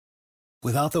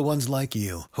Without the ones like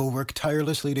you, who work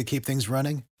tirelessly to keep things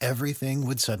running, everything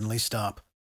would suddenly stop.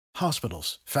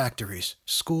 Hospitals, factories,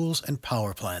 schools, and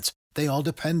power plants, they all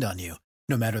depend on you.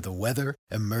 No matter the weather,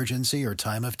 emergency, or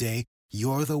time of day,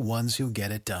 you're the ones who get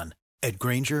it done. At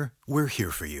Grainger, we're here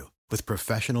for you with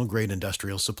professional-grade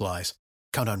industrial supplies.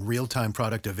 Count on real-time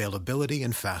product availability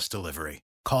and fast delivery.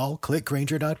 Call, click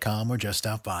Grainger.com, or just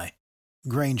stop by.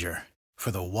 Grainger, for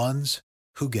the ones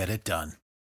who get it done.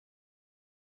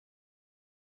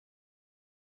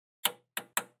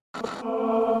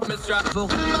 With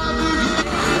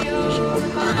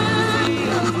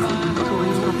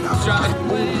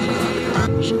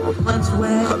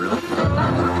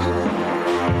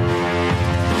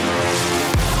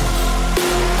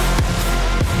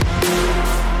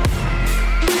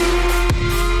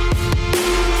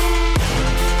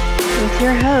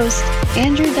your host,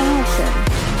 Andrew Donaldson.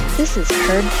 This is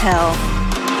Heard Tell.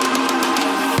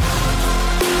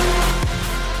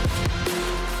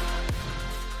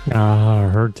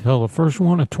 Heard Tell, the first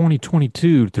one of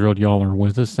 2022. Thrilled y'all are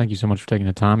with us. Thank you so much for taking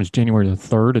the time. It's January the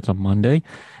 3rd. It's a Monday,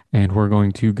 and we're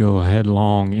going to go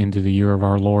headlong into the year of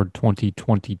our Lord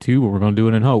 2022, but we're going to do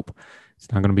it in hope.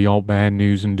 It's not going to be all bad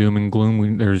news and doom and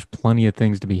gloom. There's plenty of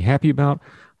things to be happy about,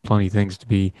 plenty of things to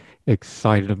be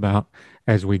excited about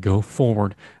as we go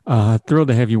forward. Thrilled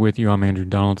to have you with you. I'm Andrew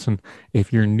Donaldson.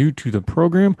 If you're new to the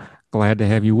program, glad to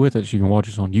have you with us. You can watch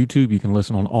us on YouTube. You can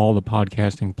listen on all the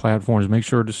podcasting platforms. Make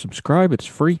sure to subscribe. It's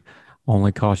free.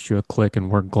 Only costs you a click, and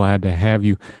we're glad to have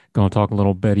you. Going to talk a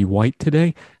little Betty White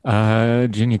today.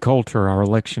 Jenya Coulter, our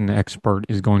election expert,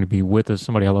 is going to be with us.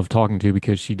 Somebody I love talking to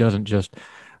because she doesn't just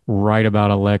write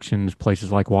about elections,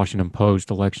 places like Washington Post,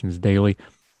 Elections Daily.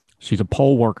 She's a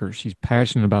poll worker. She's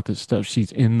passionate about this stuff.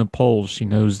 She's in the polls. She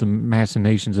knows the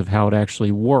machinations of how it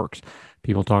actually works.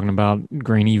 People talking about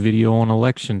grainy video on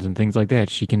elections and things like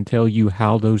that. She can tell you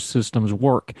how those systems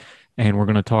work. And we're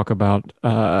going to talk about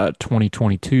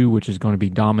 2022, which is going to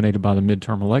be dominated by the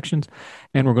midterm elections.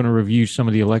 And we're going to review some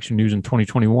of the election news in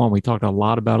 2021. We talked a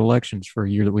lot about elections for a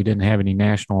year that we didn't have any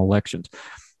national elections.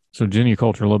 So Jenya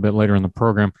Coulter a little bit later in the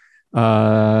program.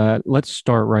 Let's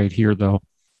start right here, though.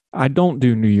 I don't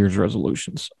do New Year's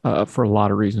resolutions for a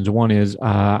lot of reasons. One is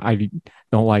I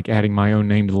don't like adding my own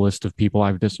name to the list of people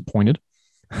I've disappointed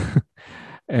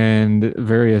and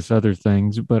various other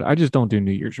things, but I just don't do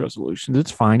New Year's resolutions.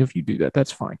 It's fine if you do that.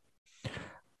 That's fine.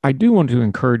 I do want to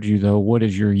encourage you, though, what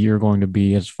is your year going to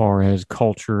be as far as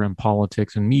culture and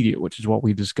politics and media, which is what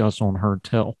we discuss on Heard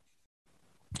Tell.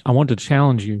 I want to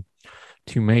challenge you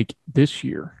to make this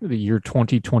year, the year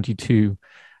 2022,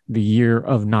 the year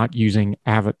of not using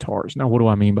avatars. Now, what do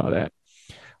I mean by that?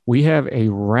 We have a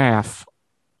raft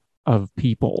of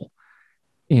people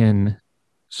in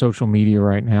social media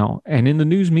right now and in the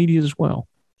news media as well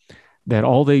that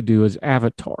all they do is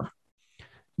avatar.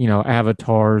 You know,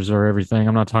 avatars are everything.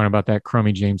 I'm not talking about that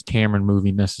crummy James Cameron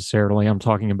movie necessarily. I'm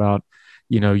talking about,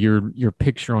 you know, your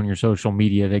picture on your social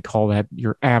media. They call that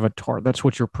your avatar. That's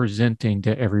what you're presenting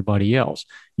to everybody else.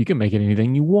 You can make it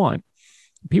anything you want.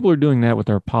 People are doing that with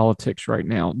their politics right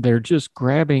now. They're just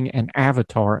grabbing an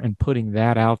avatar and putting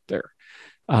that out there.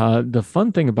 The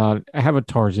fun thing about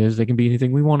avatars is they can be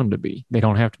anything we want them to be. They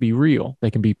don't have to be real.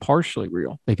 They can be partially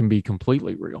real. They can be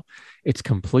completely real. It's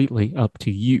completely up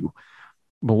to you.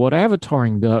 But what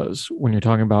avataring does when you're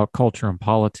talking about culture and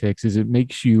politics is it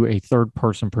makes you a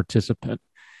third-person participant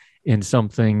in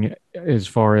something as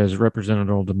far as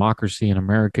representative democracy in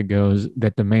America goes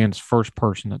that demands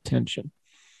first-person attention.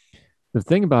 The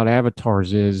thing about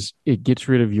avatars is it gets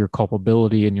rid of your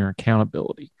culpability and your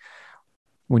accountability.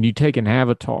 When you take an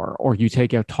avatar or you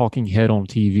take a talking head on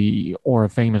TV or a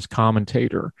famous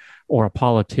commentator or a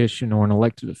politician or an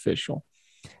elected official,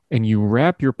 and you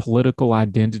wrap your political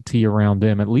identity around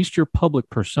them, at least your public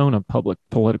persona, public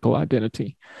political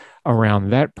identity around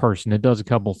that person, it does a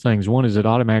couple things. One is it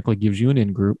automatically gives you an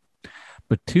in-group,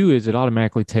 but two is it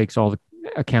automatically takes all the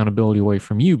accountability away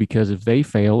from you, because if they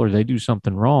fail or they do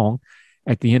something wrong,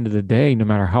 at the end of the day, no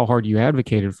matter how hard you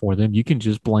advocated for them, you can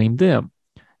just blame them.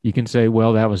 You can say,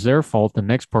 well, that was their fault. The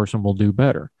next person will do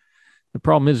better. The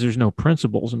problem is there's no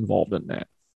principles involved in that.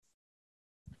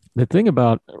 The thing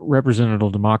about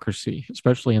representative democracy,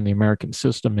 especially in the American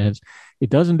system, is it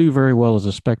doesn't do very well as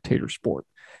a spectator sport.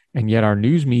 And yet our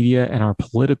news media and our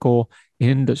political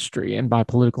industry, and by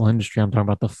political industry, I'm talking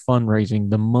about the fundraising,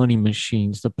 the money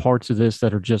machines, the parts of this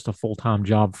that are just a full-time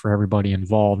job for everybody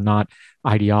involved, not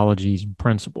ideologies and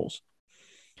principles.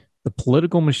 The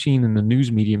political machine and the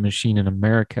news media machine in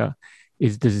America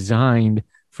is designed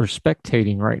for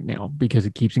spectating right now because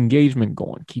it keeps engagement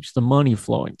going, keeps the money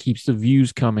flowing, keeps the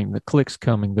views coming, the clicks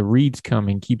coming, the reads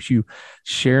coming, keeps you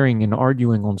sharing and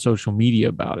arguing on social media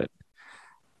about it.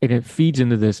 And it feeds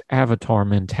into this avatar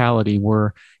mentality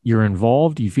where you're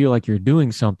involved, you feel like you're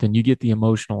doing something, you get the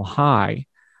emotional high,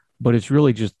 but it's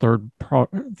really just third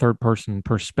person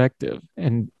perspective,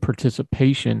 and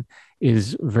participation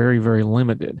is very, very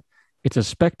limited. It's a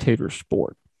spectator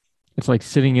sport. It's like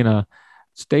sitting in a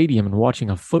stadium and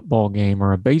watching a football game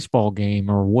or a baseball game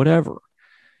or whatever.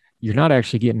 You're not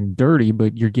actually getting dirty,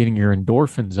 but you're getting your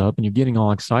endorphins up and you're getting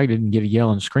all excited and get to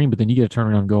yell and scream, but then you get to turn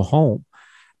around and go home.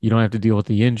 You don't have to deal with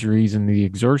the injuries and the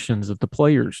exertions that the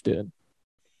players did.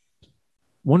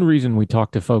 One reason we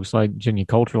talk to folks like Jenya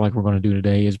Coulter, like we're going to do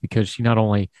today, is because she not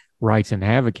only writes and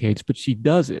advocates, but she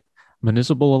does it.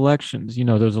 Municipal elections,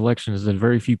 those elections that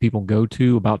very few people go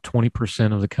to, about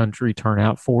 20% of the country turn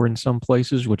out for in some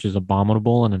places, which is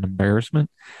abominable and an embarrassment.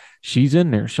 She's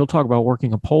in there. She'll talk about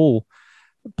working a poll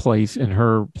place in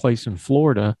her place in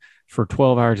Florida for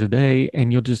 12 hours a day,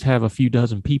 and you'll just have a few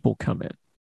dozen people come in.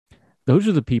 Those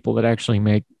are the people that actually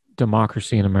make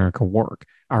democracy in America work,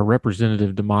 our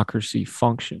representative democracy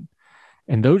function.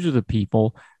 And those are the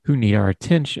people who need our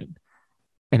attention.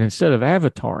 And instead of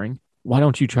avataring, why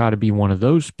don't you try to be one of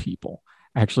those people?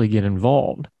 Actually get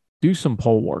involved. Do some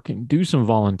poll working, do some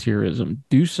volunteerism,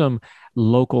 do some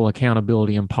local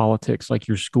accountability in politics, like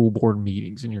your school board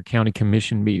meetings and your county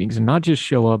commission meetings, and not just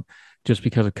show up just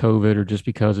because of COVID or just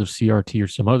because of CRT or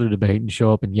some other debate and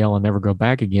show up and yell and never go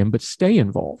back again, but stay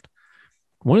involved.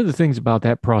 One of the things about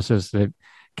that process that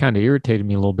kind of irritated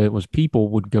me a little bit was people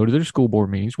would go to their school board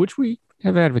meetings, which we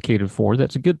have advocated for.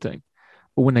 That's a good thing.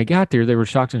 But when they got there, they were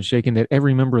shocked and shaken that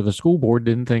every member of the school board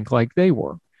didn't think like they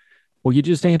were. Well, you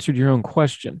just answered your own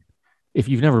question. If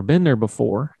you've never been there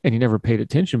before and you never paid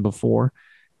attention before,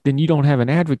 then you don't have an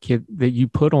advocate that you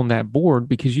put on that board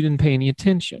because you didn't pay any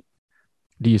attention.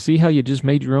 Do you see how you just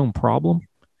made your own problem?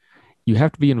 You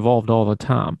have to be involved all the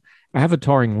time.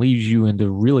 Avataring leads you into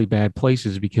really bad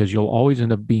places because you'll always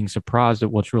end up being surprised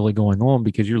at what's really going on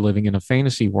because you're living in a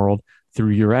fantasy world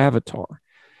through your avatar.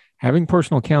 Having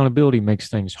personal accountability makes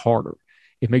things harder.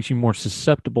 It makes you more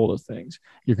susceptible to things.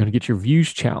 You're going to get your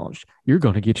views challenged. You're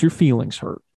going to get your feelings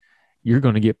hurt. You're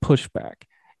going to get pushback.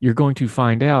 You're going to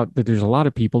find out that there's a lot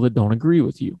of people that don't agree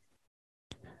with you.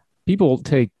 People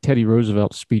take Teddy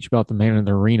Roosevelt's speech about the man in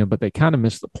the arena, but they kind of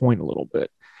miss the point a little bit.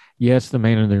 Yes, the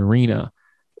man in the arena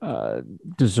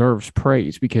deserves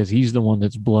praise because he's the one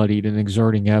that's bloodied and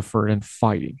exerting effort and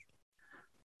fighting.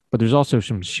 But there's also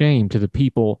some shame to the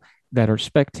people that are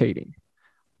spectating.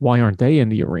 Why aren't they in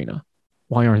the arena?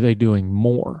 Why aren't they doing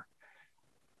more?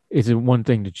 Is it one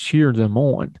thing to cheer them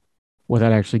on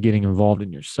without actually getting involved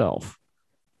in yourself?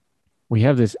 We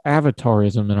have this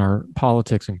avatarism in our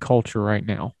politics and culture right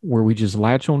now where we just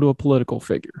latch onto a political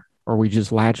figure, or we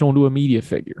just latch onto a media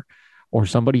figure or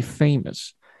somebody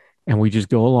famous, and we just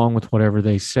go along with whatever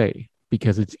they say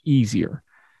because it's easier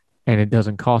and it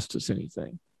doesn't cost us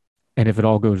anything. And if it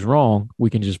all goes wrong, we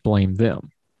can just blame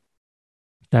them.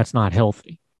 That's not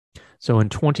healthy. So in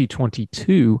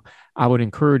 2022, I would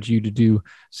encourage you to do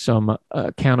some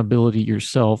accountability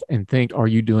yourself and think, are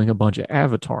you doing a bunch of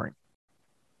avataring?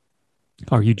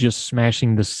 Are you just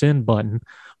smashing the send button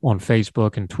on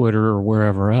Facebook and Twitter or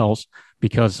wherever else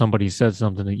because somebody said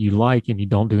something that you like and you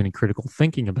don't do any critical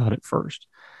thinking about it first?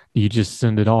 Do you just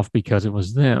send it off because it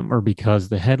was them or because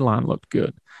the headline looked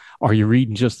good? Are you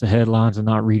reading just the headlines and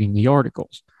not reading the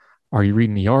articles? Are you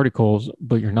reading the articles,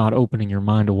 but you're not opening your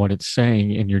mind to what it's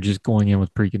saying and you're just going in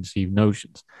with preconceived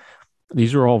notions?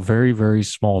 These are all very, very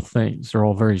small things. They're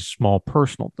all very small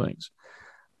personal things.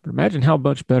 But imagine how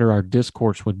much better our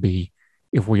discourse would be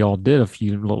if we all did a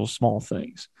few little small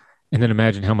things. And then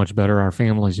imagine how much better our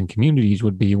families and communities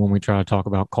would be when we try to talk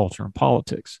about culture and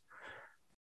politics.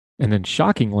 And then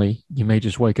shockingly, you may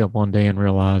just wake up one day and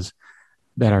realize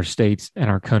that our states and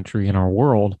our country and our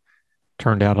world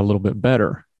turned out a little bit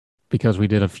better because we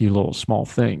did a few little small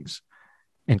things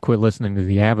and quit listening to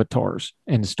the avatars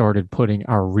and started putting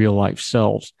our real life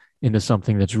selves into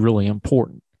something that's really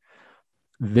important.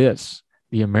 This,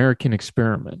 the American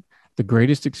experiment, the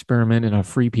greatest experiment in a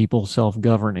free people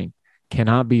self-governing,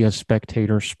 cannot be a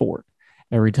spectator sport.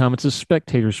 Every time it's a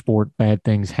spectator sport, bad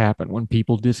things happen. When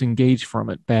people disengage from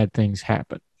it, bad things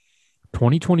happen.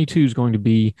 2022 is going to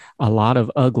be a lot of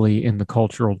ugly in the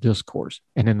cultural discourse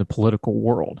and in the political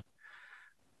world.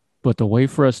 But the way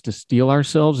for us to steel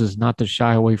ourselves is not to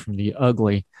shy away from the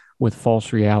ugly with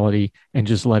false reality and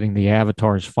just letting the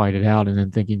avatars fight it out and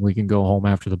then thinking we can go home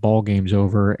after the ball game's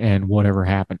over and whatever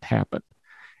happened, happened.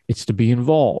 It's to be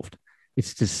involved.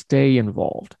 It's to stay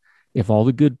involved. If all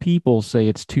the good people say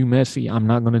it's too messy, I'm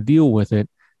not going to deal with it,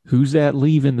 who's that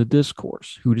leave in the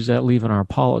discourse? Who does that leave in our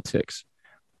politics?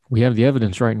 We have the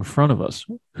evidence right in front of us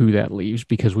who that leaves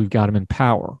because we've got them in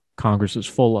power. Congress is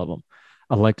full of them.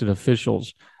 Elected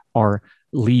officials are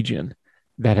legion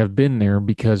that have been there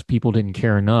because people didn't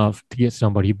care enough to get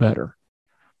somebody better.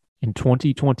 In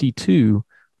 2022,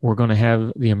 we're going to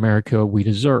have the America we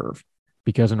deserve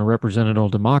because in a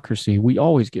representative democracy, we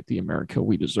always get the America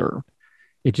we deserve.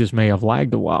 It just may have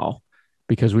lagged a while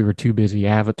because we were too busy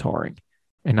avataring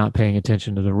and not paying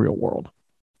attention to the real world.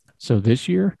 So this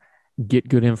year, get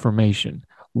good information,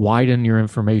 widen your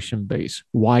information base,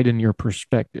 widen your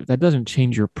perspective. That doesn't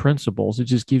change your principles. It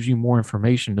just gives you more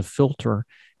information to filter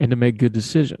and to make good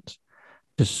decisions.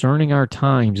 Discerning our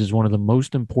times is one of the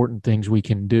most important things we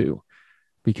can do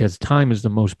because time is the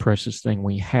most precious thing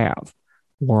we have.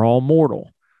 We're all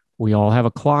mortal. We all have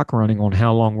a clock running on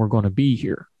how long we're going to be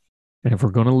here. And if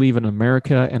we're going to leave an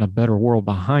America and a better world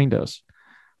behind us,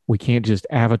 we can't just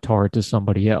avatar it to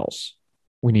somebody else.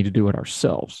 We need to do it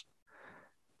ourselves.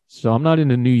 So I'm not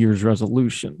into New Year's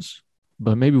resolutions,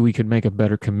 but maybe we could make a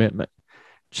better commitment.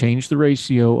 Change the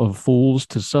ratio of fools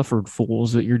to suffered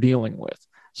fools that you're dealing with.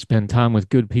 Spend time with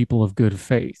good people of good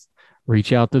faith.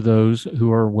 Reach out to those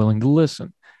who are willing to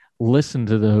listen. Listen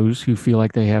to those who feel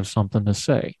like they have something to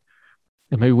say.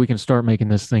 And maybe we can start making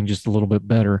this thing just a little bit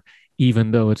better,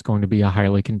 even though it's going to be a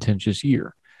highly contentious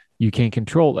year. You can't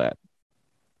control that,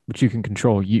 but you can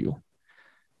control you.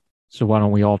 So why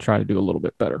don't we all try to do a little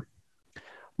bit better?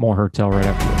 More Hertel right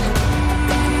after this.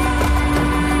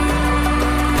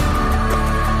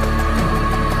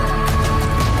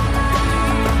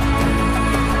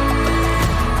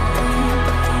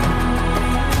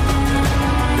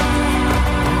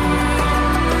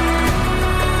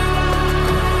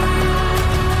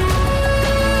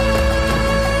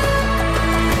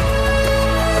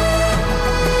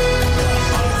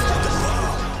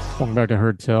 Welcome back to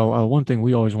Hertel. One thing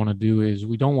we always want to do is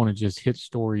we don't want to just hit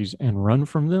stories and run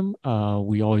from them.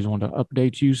 We always want to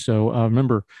update you. So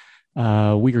remember,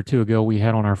 a week or two ago, we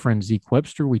had on our friend Zeke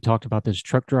Webster. We talked about this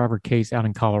truck driver case out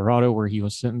in Colorado where he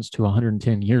was sentenced to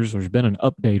 110 years. There's been an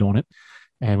update on it,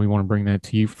 and we want to bring that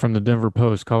to you. From the Denver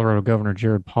Post, Colorado Governor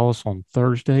Jared Polis on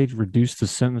Thursday reduced the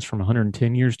sentence from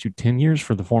 110 years to 10 years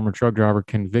for the former truck driver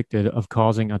convicted of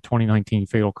causing a 2019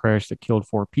 fatal crash that killed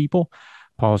 4 people.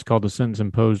 Polis called the sentence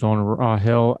imposed on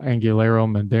Rahel Aguilera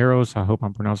Medeiros, I hope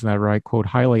I'm pronouncing that right, quote,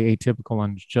 highly atypical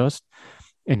and unjust.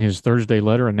 In his Thursday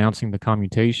letter announcing the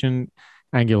commutation,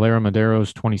 Aguilera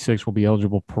Medeiros, 26, will be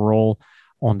eligible parole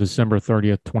on December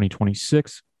 30th,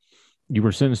 2026. You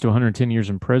were sentenced to 110 years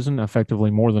in prison,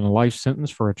 effectively more than a life sentence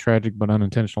for a tragic but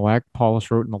unintentional act, Polis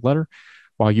wrote in the letter.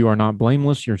 While you are not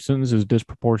blameless, your sentence is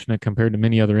disproportionate compared to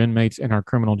many other inmates in our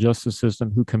criminal justice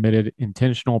system who committed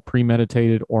intentional,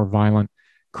 premeditated, or violent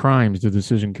crimes. The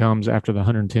decision comes after the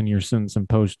 110-year sentence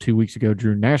imposed 2 weeks ago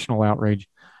drew national outrage,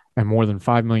 and more than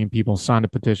 5 million people signed a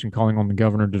petition calling on the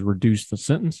governor to reduce the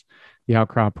sentence. The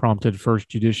outcry prompted First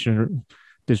Judicial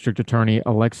District Attorney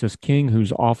Alexis King,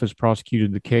 whose office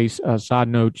prosecuted the case. Side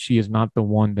note, she is not the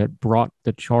one that brought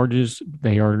the charges.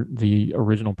 The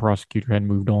original prosecutor had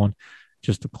moved on,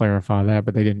 just to clarify that,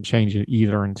 but they didn't change it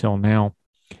either until now.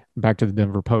 Back to the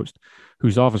Denver Post,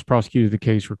 whose office prosecuted the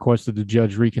case, requested the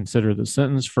judge reconsider the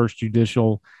sentence. First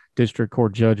Judicial District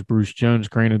Court Judge Bruce Jones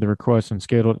granted the request and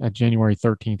scheduled a January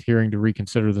 13th hearing to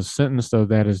reconsider the sentence, though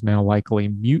that is now likely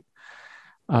mute.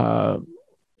 A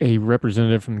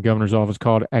representative from the governor's office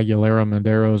called Aguilera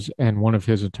Medeiros and one of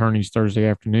his attorneys Thursday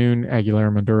afternoon.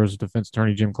 Aguilera Medeiros' defense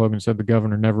attorney Jim Clogan said the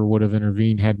governor never would have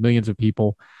intervened had millions of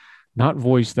people not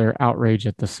voiced their outrage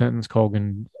at the sentence.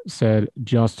 Colgan said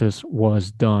justice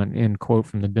was done, end quote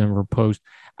from the Denver Post.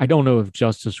 I don't know if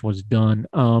justice was done.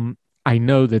 I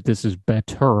know that this is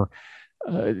better.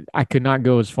 I could not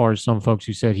go as far as some folks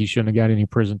who said he shouldn't have got any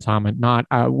prison time. And not,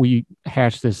 we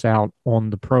hashed this out on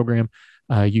the program.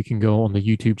 You can go on the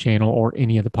YouTube channel or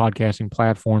any of the podcasting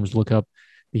platforms, look up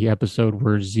the episode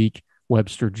where Zeke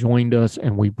Webster joined us,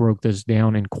 and we broke this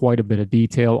down in quite a bit of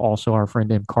detail. Also, our friend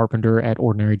M. Carpenter at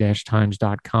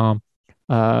ordinary-times.com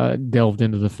delved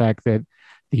into the fact that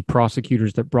the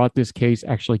prosecutors that brought this case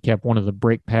actually kept one of the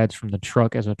brake pads from the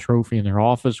truck as a trophy in their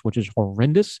office, which is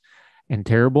horrendous and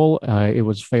terrible. It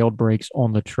was failed brakes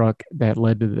on the truck that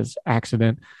led to this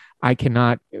accident. I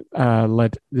cannot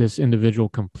let this individual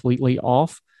completely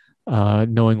off,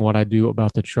 knowing what I do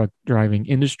about the truck driving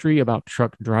industry, about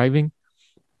truck driving.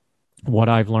 What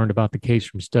I've learned about the case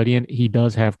from studying, he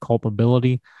does have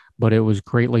culpability, but it was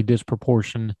greatly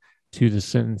disproportionate to the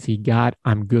sentence he got.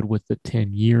 I'm good with the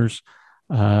 10 years.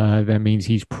 That means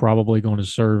he's probably going to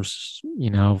serve,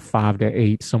 5 to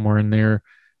 8, somewhere in there.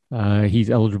 He's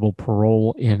eligible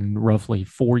parole in roughly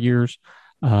 4 years.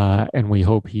 And we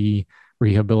hope he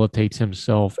rehabilitates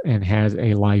himself and has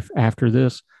a life after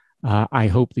this. I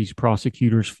hope these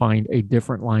prosecutors find a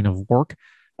different line of work.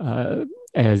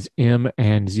 As Em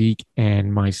and Zeke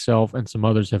and myself and some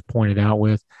others have pointed out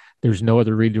with, there's no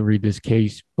other reason to read this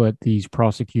case, but these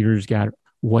prosecutors got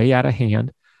way out of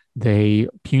hand. They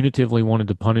punitively wanted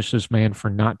to punish this man for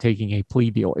not taking a plea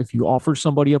deal. If you offer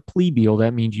somebody a plea deal,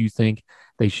 that means you think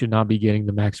they should not be getting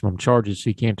the maximum charges. So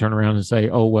you can't turn around and say,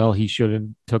 oh, well, he should have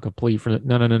took a plea for that.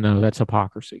 No. That's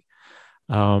hypocrisy.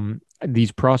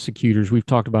 These prosecutors, we've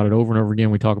talked about it over and over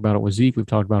again. We talk about it with Zeke. We've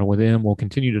talked about it with him. We'll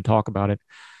continue to talk about it.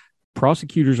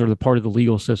 Prosecutors are the part of the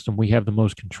legal system we have the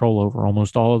most control over.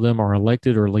 Almost all of them are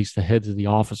elected, or at least the heads of the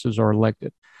offices are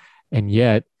elected. And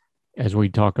yet, as we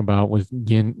talk about with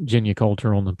Jenya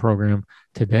Coulter on the program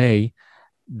today,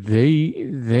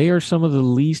 they are some of the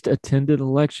least attended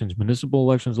elections. Municipal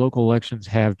elections, local elections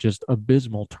have just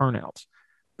abysmal turnouts.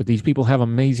 But these people have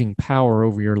amazing power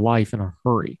over your life in a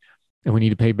hurry, and we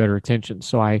need to pay better attention.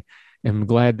 So I am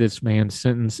glad this man's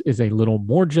sentence is a little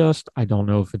more just. I don't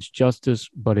know if it's justice,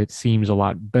 but it seems a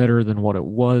lot better than what it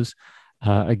was.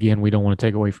 Again, we don't want to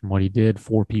take away from what he did.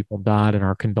 4 people died, and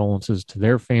our condolences to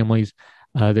their families.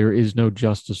 There is no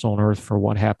justice on earth for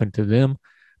what happened to them,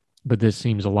 but this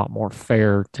seems a lot more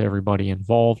fair to everybody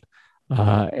involved.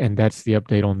 And that's the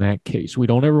update on that case. We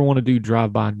don't ever want to do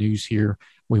drive-by news here.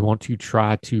 We want to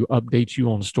try to update you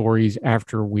on stories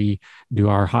after we do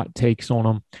our hot takes on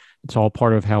them. It's all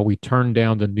part of how we turn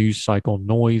down the news cycle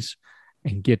noise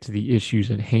and get to the issues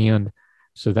at hand.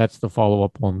 So that's the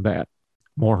follow-up on that.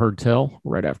 More Heard Tell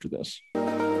right after this.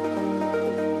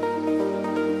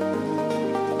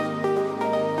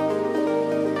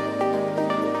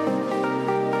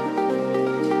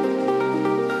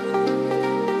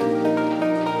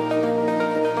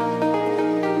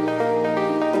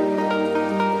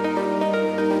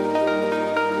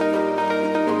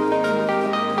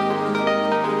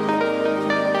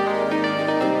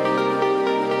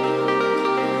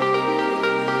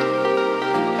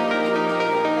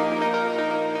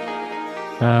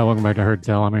 Welcome back to Heard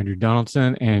Tell. I'm Andrew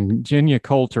Donaldson, and Jenya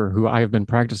Coulter, who I have been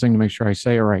practicing to make sure I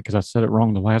say it right because I said it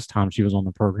wrong the last time she was on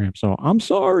the program. So I'm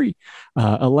sorry.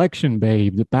 Election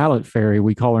Babe, the ballot fairy.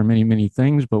 We call her many, many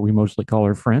things, but we mostly call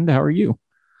her friend. How are you?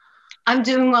 I'm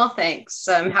doing well, thanks.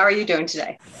 How are you doing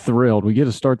today? Thrilled. We get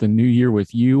to start the new year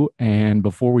with you. And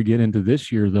before we get into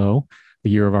this year, though, the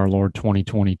year of our Lord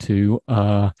 2022,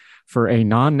 for a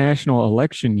non-national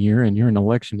election year, and you're an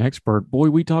election expert, boy,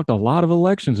 we talked a lot of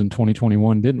elections in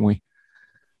 2021, didn't we?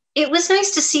 It was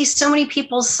nice to see so many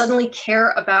people suddenly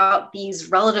care about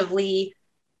these relatively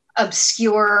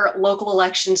obscure local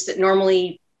elections that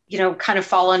normally, kind of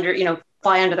fall under,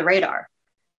 fly under the radar.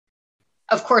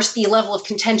 Of course, the level of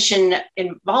contention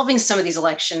involving some of these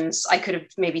elections, I could have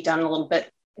maybe done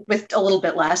with a little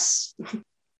bit less.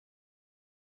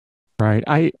 Right.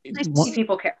 Nice to see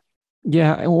people care.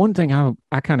 Yeah. And one thing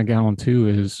I kind of got on too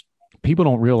is people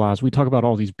don't realize we talk about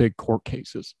all these big court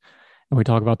cases, and we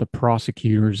talk about the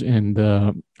prosecutors in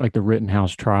the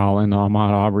Rittenhouse trial and the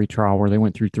Ahmaud Arbery trial where they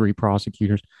went through 3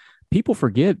 prosecutors. People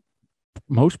forget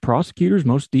most prosecutors,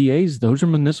 most DAs, those are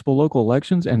municipal local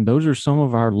elections, and those are some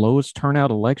of our lowest turnout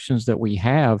elections that we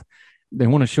have. They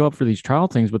want to show up for these trial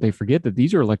things, but they forget that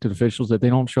these are elected officials that they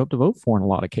don't show up to vote for in a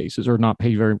lot of cases, or not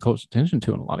pay very close attention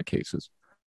to in a lot of cases.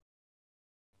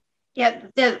 Yeah,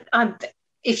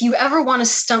 if you ever want to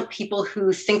stump people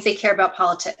who think they care about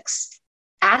politics,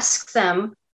 ask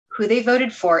them who they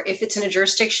voted for. If it's in a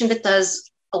jurisdiction that does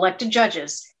elected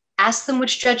judges, ask them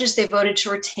which judges they voted to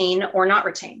retain or not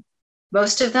retain.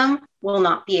 Most of them will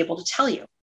not be able to tell you.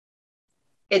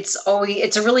 It's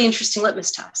a really interesting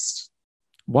litmus test.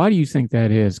 Why do you think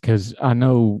that is? Because I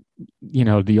know,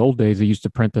 the old days, they used to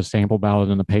print the sample ballot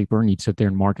in the paper and you'd sit there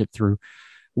and mark it through.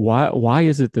 Why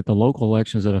is it that the local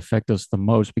elections that affect us the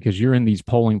most? Because you're in these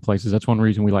polling places. That's one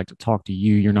reason we like to talk to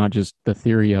you. You're not just the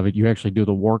theory of it. You actually do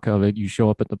the work of it. You show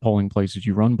up at the polling places.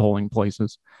 You run polling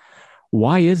places.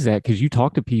 Why is that? Because you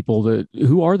talk to people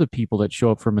who are the people that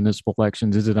show up for municipal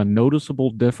elections. Is it a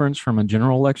noticeable difference from a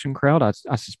general election crowd?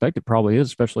 I suspect it probably is,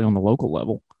 especially on the local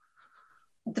level.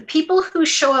 The people who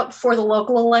show up for the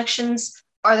local elections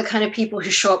are the kind of people who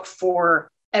show up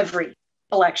for every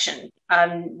election.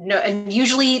 And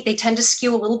usually they tend to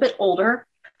skew a little bit older.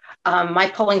 My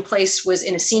polling place was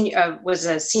in a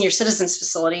senior citizens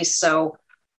facility, so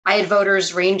I had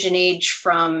voters range in age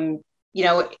from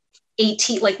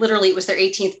 18, like literally it was their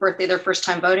 18th birthday, their first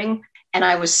time voting, And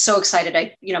I was so excited.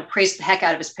 I, praised the heck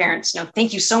out of his parents.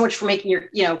 Thank you so much for making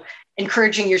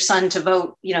encouraging your son to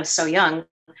vote, so young.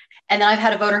 And then I've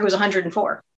had a voter who was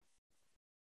 104.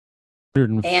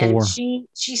 104. And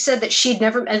she said that she'd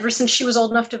never, ever since she was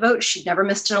old enough to vote, she'd never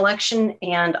missed an election.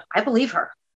 And I believe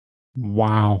her.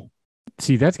 Wow.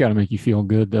 See, that's got to make you feel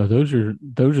good, though. Those are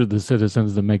the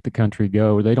citizens that make the country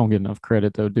go. They don't get enough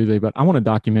credit, though, do they? But I want a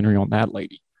documentary on that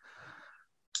lady.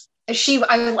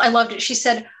 I loved it. She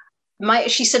said,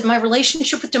 my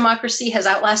relationship with democracy has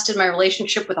outlasted my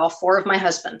relationship with all 4 of my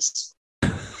husbands.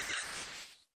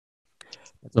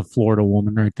 That's a Florida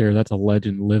woman right there. That's a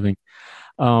legend living.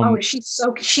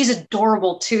 She's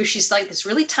adorable too. She's like this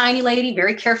really tiny lady,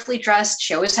 very carefully dressed.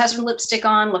 She always has her lipstick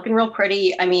on, looking real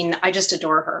pretty. I mean, I just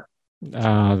adore her.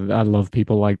 I love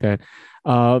people like that.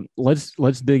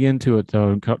 Let's dig into it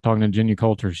though. Talking to Jenny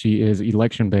Coulter, she is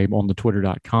Election Babe on the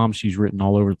Twitter.com. She's written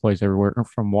all over the place, everywhere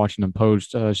from Washington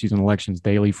Post. She's in Elections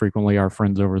Daily frequently. Our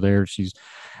friends over there. She's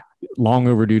long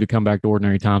overdue to come back to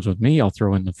Ordinary Times with me. I'll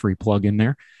throw in the free plug in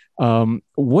there.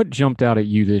 What jumped out at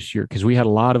you this year? Because we had a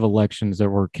lot of elections that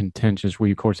were contentious. We,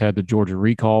 of course, had the Georgia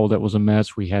recall that was a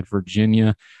mess. We had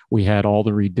Virginia. We had all the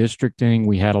redistricting.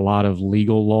 We had a lot of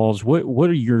legal laws. What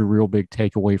are your real big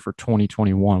takeaway for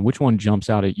 2021? Which one jumps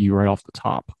out at you right off the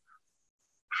top?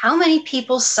 How many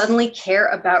people suddenly care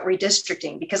about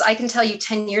redistricting? Because I can tell you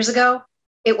 10 years ago,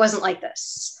 it wasn't like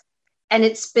this. And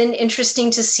it's been interesting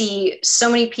to see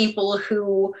so many people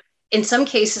who in some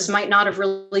cases might not have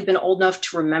really been old enough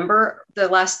to remember the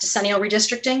last decennial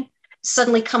redistricting,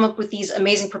 suddenly come up with these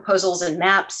amazing proposals and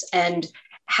maps and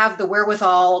have the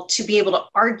wherewithal to be able to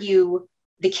argue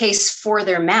the case for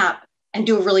their map and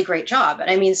do a really great job.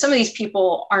 And I mean, some of these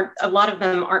people a lot of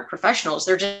them aren't professionals.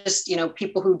 They're just,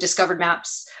 people who discovered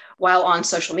maps while on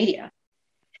social media.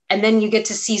 And then you get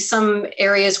to see some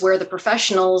areas where the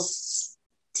professionals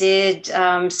did,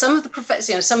 some of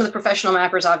the professional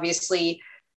mappers obviously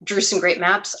drew some great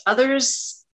maps.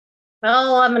 Others,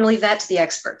 well, I'm going to leave that to the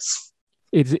experts.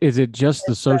 Is it just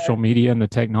the social media and the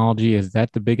technology? Is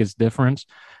that the biggest difference?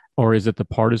 Or is it the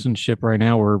partisanship right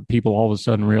now where people all of a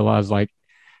sudden realize like,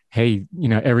 hey,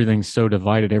 everything's so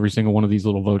divided. Every single one of these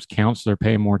little votes counts. So they're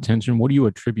paying more attention. What do you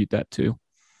attribute that to?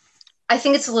 I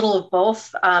think it's a little of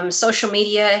both. Social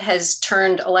media has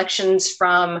turned elections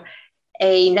from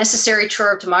a necessary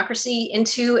chore of democracy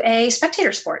into a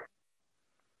spectator sport.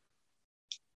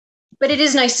 But it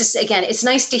is nice to say, again, it's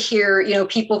nice to hear,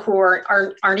 people who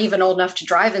aren't even old enough to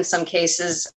drive in some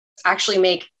cases actually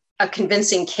make a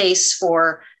convincing case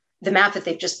for the map that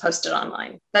they've just posted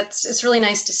online. It's really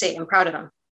nice to see. I'm proud of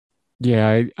them.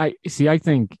 Yeah, I see. I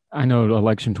think I know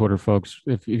election Twitter folks.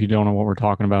 If you don't know what we're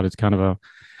talking about, it's kind of a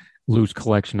loose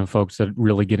collection of folks that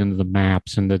really get into the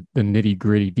maps and the nitty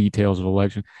gritty details of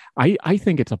election. I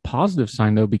think it's a positive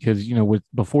sign though, because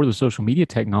before the social media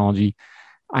technology,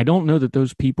 I don't know that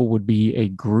those people would be a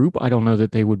group. I don't know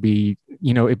that they would be,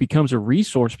 it becomes a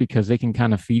resource because they can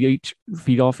kind of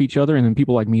feed off each other. And then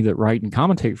people like me that write and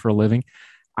commentate for a living,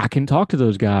 I can talk to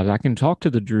those guys. I can talk to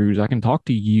the Drews. I can talk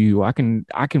to you. I can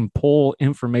pull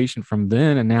information from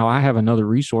them. And now I have another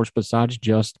resource besides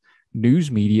just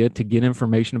news media to get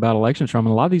information about elections from.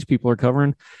 And a lot of these people are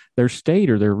covering their state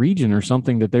or their region or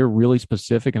something that they're really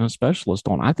specific and a specialist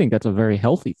on. I think that's a very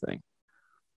healthy thing.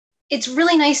 It's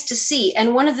really nice to see.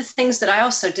 And one of the things that I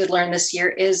also did learn this year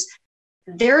is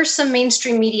there are some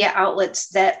mainstream media outlets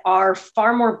that are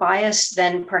far more biased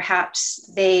than perhaps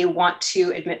they want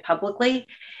to admit publicly.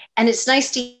 And it's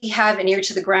nice to have an ear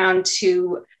to the ground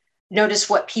to notice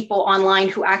what people online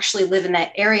who actually live in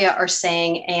that area are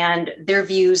saying and their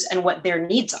views and what their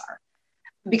needs are.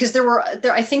 Because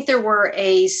I think there were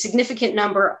a significant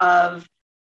number of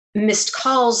missed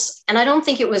calls, and I don't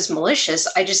think it was malicious.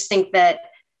 I just think that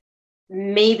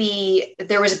maybe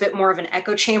there was a bit more of an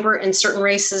echo chamber in certain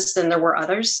races than there were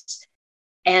others.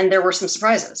 And there were some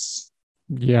surprises.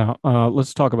 Yeah.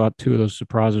 Let's talk about two of those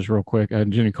surprises real quick.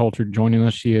 Jenny Coulter joining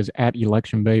us. She is at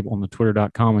Election Babe on the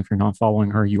Twitter.com. If you're not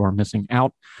following her, you are missing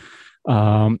out.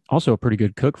 Also a pretty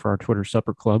good cook for our Twitter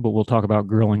supper club, but we'll talk about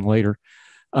grilling later.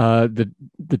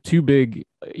 The two big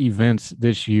events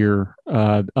this year,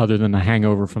 other than the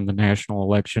hangover from the national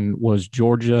election, was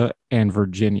Georgia and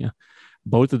Virginia.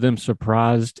 Both of them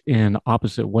surprised in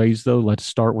opposite ways, though. Let's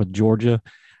start with Georgia.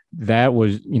 That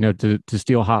was, to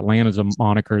steal hot land as a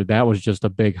moniker, that was just a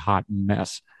big hot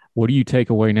mess. What do you take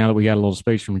away now that we got a little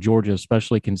space from Georgia,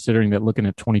 especially considering that looking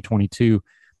at 2022,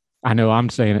 I know I'm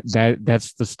saying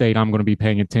that's the state I'm going to be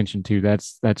paying attention to.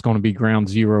 That's going to be ground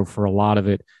zero for a lot of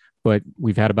it. But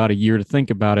we've had about a year to think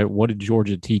about it. What did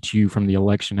Georgia teach you from the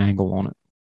election angle on it?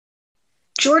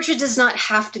 Georgia does not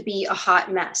have to be a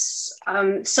hot mess.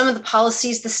 Some of the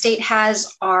policies the state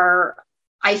has are,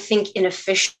 I think,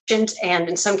 inefficient and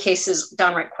in some cases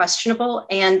downright questionable.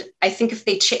 And I think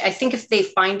if they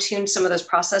fine-tune some of those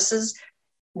processes,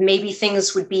 maybe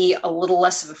things would be a little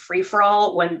less of a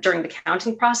free-for-all during the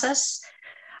counting process.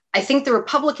 I think the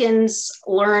Republicans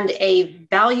learned a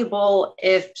valuable,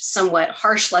 if somewhat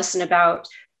harsh, lesson about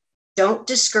don't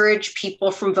discourage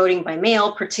people from voting by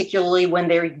mail, particularly when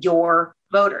they're your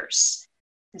voters.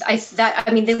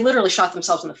 They literally shot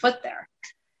themselves in the foot there.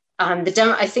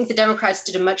 I think the Democrats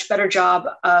did a much better job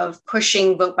of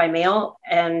pushing vote by mail.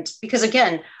 And because,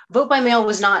 again, vote by mail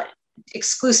was not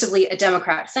exclusively a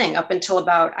Democrat thing up until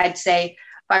about, I'd say,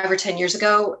 5 or 10 years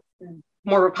ago.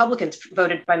 More Republicans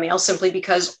voted by mail simply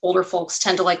because older folks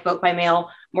tend to like vote by mail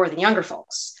more than younger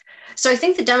folks. So I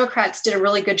think the Democrats did a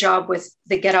really good job with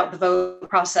the get out the vote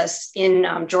process in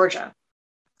Georgia.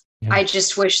 Yeah. I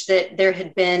just wish that there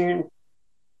had been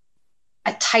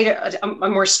a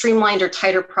more streamlined or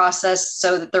tighter process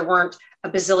so that there weren't a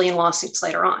bazillion lawsuits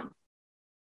later on.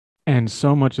 And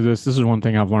so much of this is one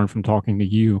thing I've learned from talking to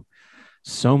you.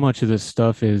 So much of this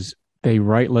stuff is they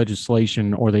write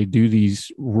legislation or they do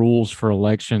these rules for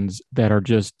elections that are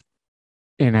just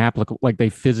inapplicable. Like they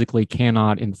physically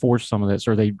cannot enforce some of this,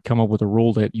 or they come up with a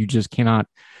rule that you just cannot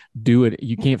do it.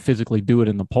 You can't physically do it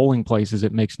in the polling places.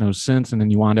 It makes no sense. And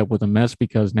then you wind up with a mess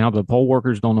because now the poll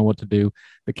workers don't know what to do.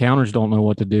 The counters don't know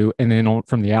what to do. And then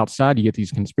from the outside, you get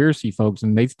these conspiracy folks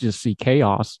and they just see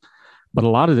chaos. But a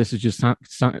lot of this is just,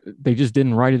 they just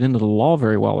didn't write it into the law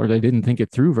very well, or they didn't think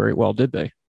it through very well, did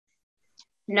they?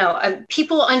 No,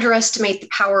 people underestimate the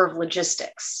power of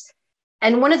logistics.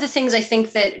 And one of the things I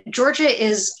think that Georgia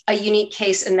is a unique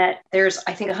case in that there's,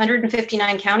 I think,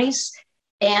 159 counties,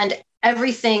 and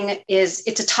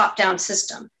it's a top-down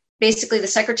system. Basically, the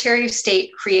Secretary of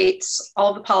State creates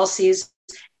all the policies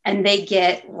and they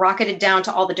get rocketed down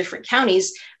to all the different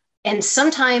counties. And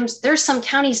sometimes there's some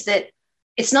counties that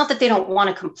it's not that they don't want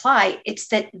to comply, it's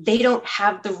that they don't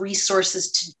have the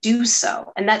resources to do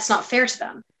so. And that's not fair to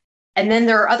them. And then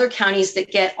there are other counties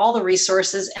that get all the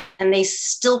resources and they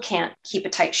still can't keep a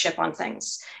tight ship on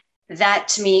things. That,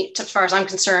 to me, as far as I'm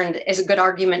concerned, is a good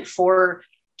argument for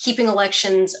keeping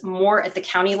elections more at the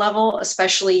county level,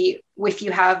 especially if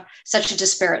you have such a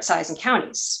disparate size in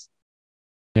counties.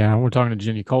 Yeah, we're talking to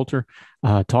Jenny Coulter,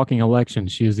 talking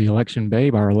elections. She is the election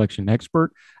babe, our election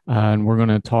expert. And we're going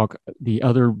to talk the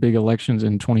other big elections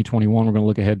in 2021. We're going to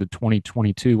look ahead to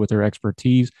 2022 with her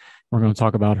expertise. We're going to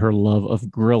talk about her love of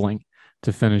grilling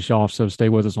to finish off. So stay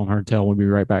with us on Heard Tell. We'll be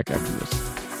right back after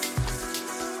this.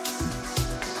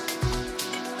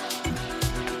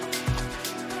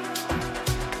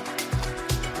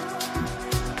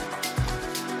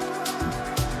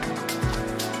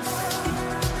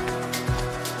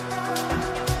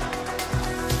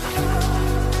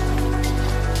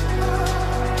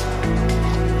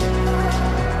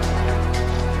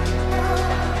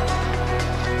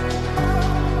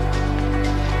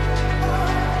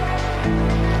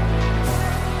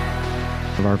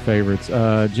 Our favorites,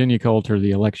 Jenny Coulter,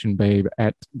 the election babe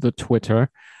at the Twitter.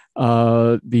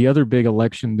 The other big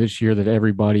election this year that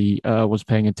everybody was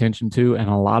paying attention to, and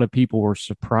a lot of people were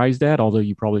surprised at, although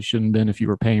you probably shouldn't have been if you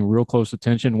were paying real close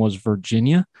attention, was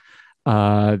Virginia.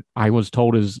 I was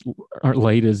told as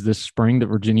late as this spring that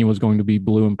Virginia was going to be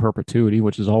blue in perpetuity,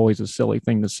 which is always a silly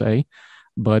thing to say,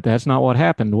 but that's not what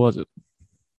happened, was it?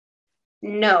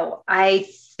 No, I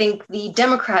think the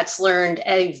Democrats learned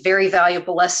a very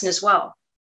valuable lesson as well.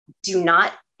 Do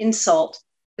not insult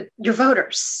your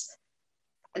voters.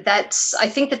 I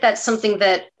think that's something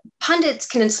that pundits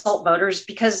can insult voters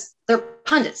because they're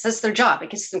pundits. That's their job. It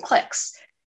gets them clicks.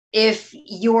 If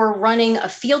you're running a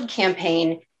field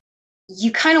campaign,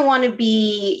 you kind of want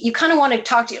to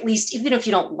talk to, at least, even if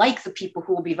you don't like the people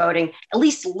who will be voting, at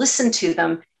least listen to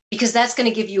them, because that's going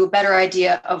to give you a better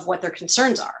idea of what their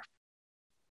concerns are.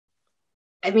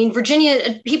 I mean,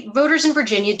 voters in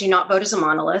Virginia do not vote as a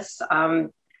monolith.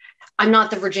 I'm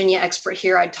not the Virginia expert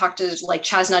here. I'd talk to like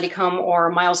Chaz Nuttycombe or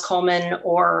Miles Coleman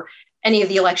or any of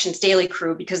the Elections Daily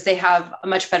crew because they have a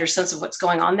much better sense of what's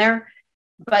going on there.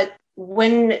 But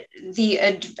when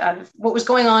what was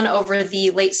going on over the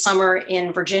late summer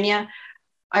in Virginia,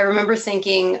 I remember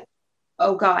thinking,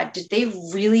 oh God, did they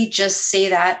really just say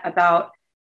that about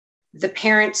the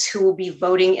parents who will be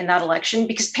voting in that election?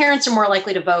 Because parents are more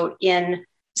likely to vote in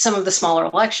some of the smaller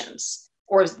elections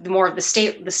or more of the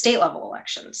state level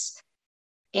elections.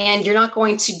 And you're not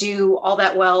going to do all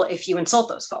that well if you insult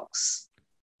those folks.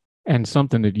 And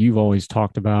something that you've always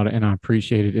talked about, and I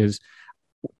appreciate it, is,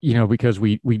 because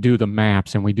we do the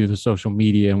maps and we do the social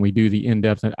media and we do the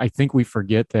in-depth. And I think we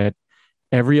forget that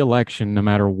every election, no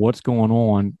matter what's going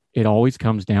on, it always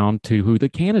comes down to who the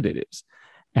candidate is.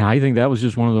 And I think that was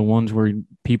just one of the ones where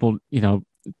people,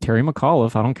 Terry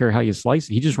McAuliffe, I don't care how you slice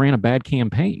it, he just ran a bad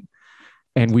campaign.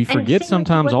 And we forget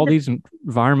sometimes all these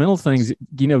environmental things,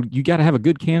 you got to have a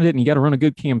good candidate and you got to run a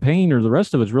good campaign, or the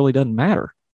rest of it really doesn't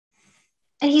matter.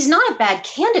 And he's not a bad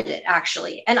candidate,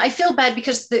 actually. And I feel bad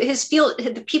because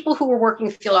the people who were working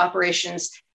field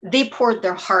operations, they poured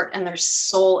their heart and their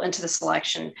soul into this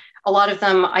election. A lot of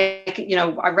them, I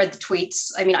read the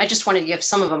tweets. I mean, I just wanted to give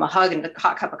some of them a hug and a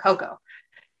hot cup of cocoa.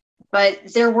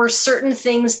 But there were certain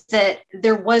things that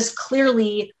there was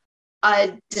clearly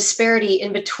a disparity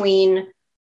in between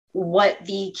what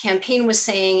the campaign was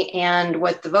saying and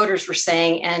what the voters were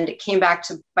saying, and it came back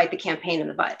to bite the campaign in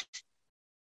the butt.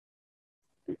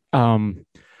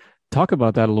 Talk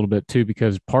about that a little bit too,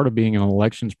 because part of being an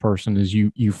elections person is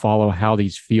you follow how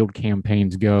these field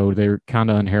campaigns go. They're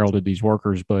kind of unheralded, these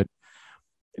workers, but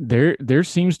there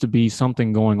seems to be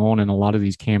something going on in a lot of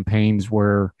these campaigns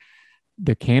where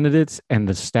the candidates and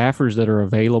the staffers that are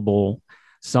available,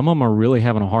 some of them are really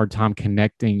having a hard time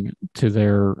connecting to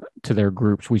their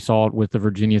groups. We saw it with the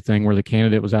Virginia thing where the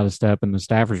candidate was out of step and the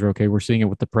staffers are okay. We're seeing it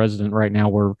with the president right now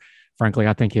where, frankly,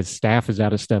 I think his staff is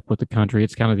out of step with the country.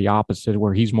 It's kind of the opposite,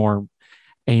 where he's more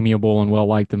amiable and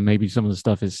well-liked than maybe some of the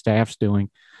stuff his staff's doing.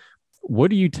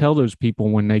 What do you tell those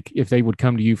people if they would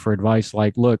come to you for advice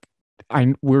like, look,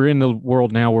 we're in the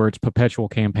world now where it's perpetual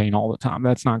campaign all the time.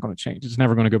 That's not going to change. It's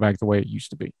never going to go back the way it used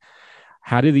to be.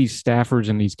 How do these staffers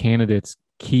and these candidates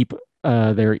keep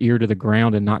their ear to the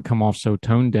ground and not come off so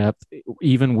tone deaf,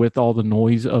 even with all the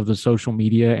noise of the social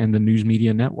media and the news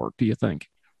media network, do you think?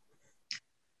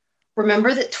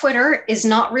 Remember that Twitter is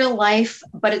not real life,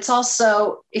 but it's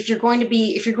also, if you're going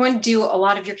to do a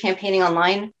lot of your campaigning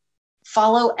online,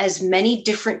 follow as many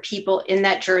different people in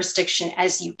that jurisdiction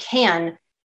as you can,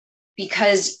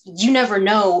 because you never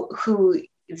know who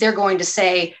they're going to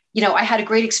say, I had a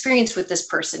great experience with this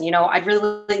person.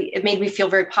 It made me feel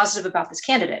very positive about this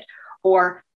candidate,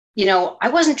 or, I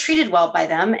wasn't treated well by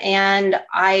them. And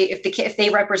if they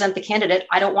represent the candidate,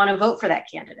 I don't want to vote for that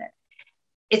candidate.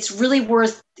 It's really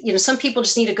worth, some people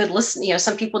just need a good listen.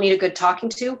 Some people need a good talking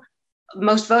to.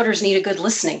 Most voters need a good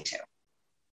listening to.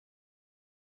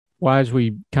 Well, as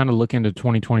we kind of look into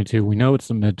 2022, we know it's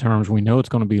the midterms. We know it's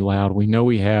going to be loud. We know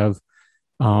we have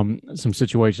some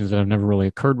situations that have never really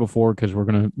occurred before because we're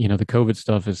going to, the COVID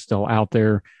stuff is still out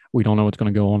there. We don't know what's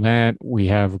going to go on that. We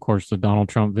have, of course, the Donald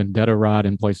Trump vendetta ride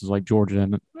in places like Georgia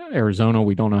and Arizona.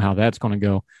 We don't know how that's going to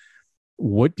go.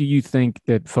 What do you think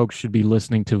that folks should be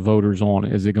listening to voters on?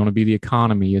 Is it going to be the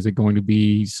economy? Is it going to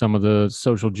be some of the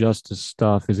social justice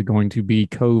stuff? Is it going to be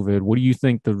COVID? What do you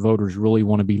think the voters really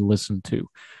want to be listened to?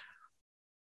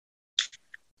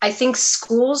 I think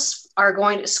schools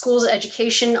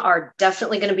education are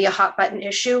definitely going to be a hot button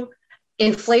issue.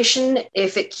 Inflation,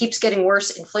 if it keeps getting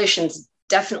worse, inflation's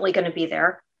definitely going to be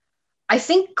there. I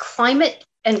think climate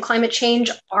and climate change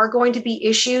are going to be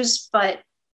issues, but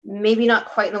maybe not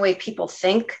quite in the way people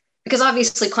think, because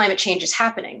obviously climate change is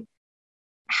happening.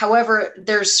 However,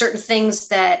 there's certain things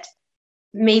that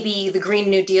maybe the Green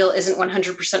New Deal isn't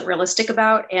 100% realistic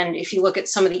about. And if you look at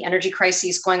some of the energy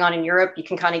crises going on in Europe, you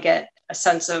can kind of get a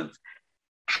sense of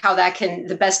how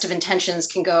the best of intentions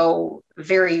can go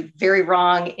very, very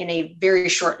wrong in a very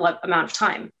short amount of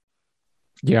time.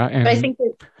 Yeah. And but I think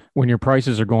that when your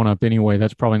prices are going up anyway,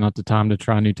 that's probably not the time to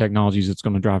try new technologies that's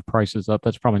going to drive prices up.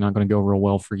 That's probably not going to go real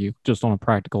well for you, just on a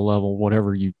practical level,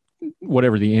 whatever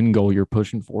the end goal you're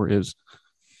pushing for is.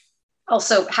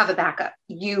 Also have a backup.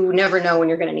 You never know when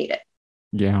you're going to need it.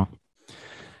 Yeah.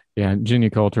 Yeah.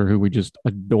 Genya Coulter, who we just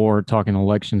adore, talking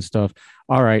election stuff.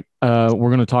 All right. We're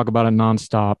going to talk about it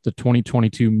nonstop. The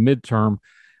 2022 midterm.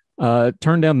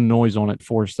 Turn down the noise on it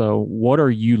for us, though. What are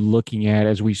you looking at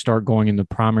as we start going into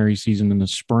primary season in the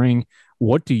spring?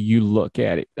 What do you look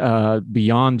at it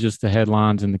beyond just the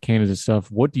headlines and the candidate stuff?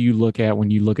 What do you look at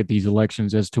when you look at these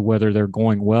elections as to whether they're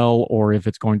going well or if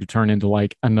it's going to turn into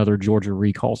like another Georgia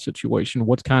recall situation?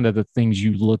 What's kind of the things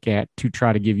you look at to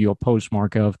try to give you a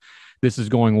postmark of this is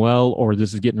going well or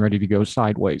this is getting ready to go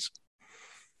sideways?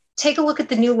 Take a look at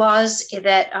the new laws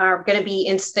that are going to be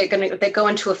that go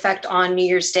into effect on New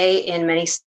Year's Day in many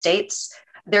states.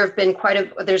 There's been quite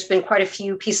a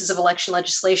few pieces of election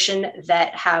legislation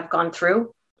that have gone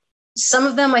through. Some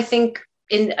of them, I think,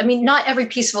 not every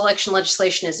piece of election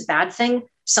legislation is a bad thing.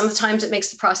 Sometimes it makes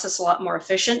the process a lot more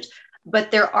efficient,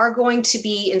 but there are going to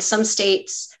be, in some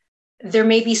states, there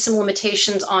may be some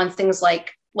limitations on things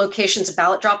like locations of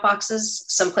ballot drop boxes.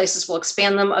 Some places will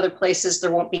expand them, other places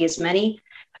there won't be as many.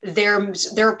 There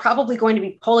are probably going to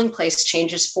be polling place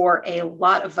changes for a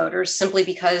lot of voters simply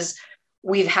because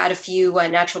We've had a few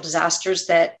natural disasters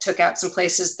that took out some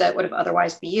places that would have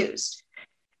otherwise be used.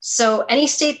 So any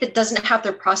state that doesn't have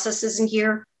their processes in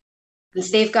gear,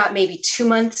 they've got maybe 2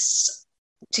 months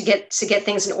to get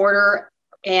things in order.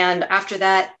 And after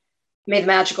that, may the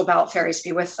magical ballot fairies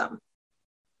be with them.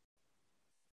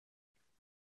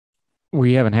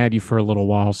 We haven't had you for a little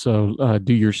while, so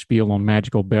do your spiel on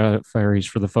magical ballot fairies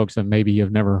for the folks that maybe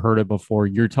have never heard it before.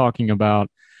 You're talking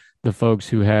about the folks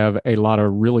who have a lot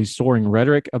of really soaring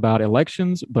rhetoric about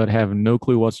elections, but have no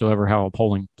clue whatsoever how a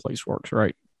polling place works,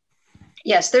 right?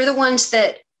 Yes, they're the ones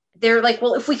that they're like,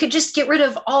 well, if we could just get rid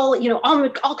of all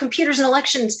computers and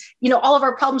elections, all of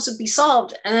our problems would be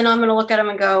solved. And then I'm going to look at them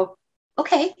and go,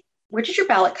 okay, where did your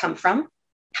ballot come from?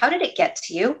 How did it get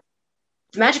to you?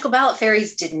 The magical ballot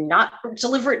fairies did not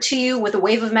deliver it to you with a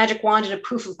wave of magic wand and a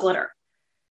poof of glitter.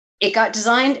 It got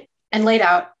designed and laid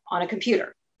out on a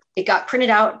computer. It got printed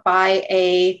out by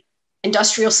a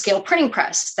industrial scale printing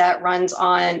press that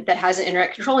has an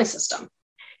internet controlling system.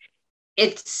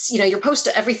 It's,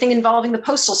 everything involving the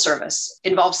postal service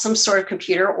involves some sort of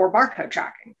computer or barcode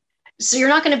tracking. So you're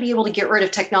not going to be able to get rid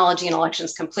of technology in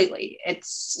elections completely.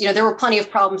 It's, there were plenty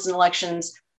of problems in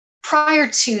elections prior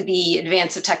to the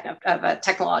advance of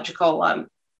technological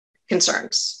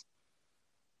concerns.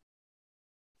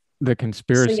 The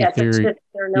conspiracy theory.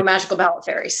 There are no magical ballot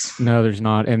fairies. No, there's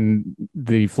not. And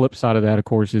the flip side of that, of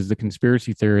course, is the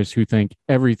conspiracy theorists who think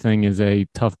everything is a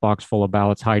tough box full of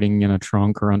ballots hiding in a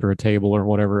trunk or under a table or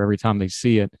whatever every time they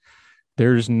see it.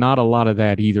 There's not a lot of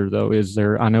that either, though, is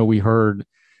there? I know we heard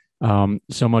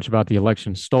so much about the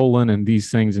election stolen and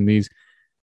these things and these.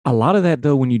 A lot of that,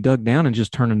 though, when you dug down and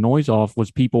just turned the noise off,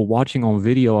 was people watching on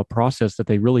video a process that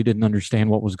they really didn't understand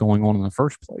what was going on in the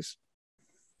first place.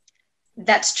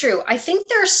 That's true. I think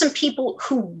there are some people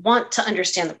who want to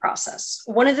understand the process.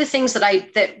 One of the things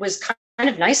that was kind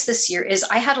of nice this year is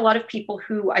I had a lot of people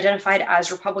who identified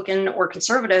as Republican or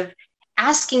conservative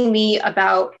asking me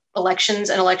about elections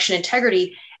and election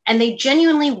integrity, and they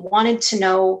genuinely wanted to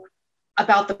know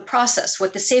about the process,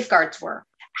 what the safeguards were,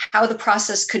 how the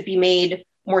process could be made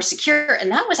more secure.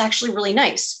 And that was actually really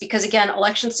nice because, again,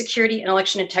 election security and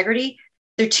election integrity,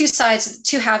 they're two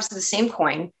halves of the same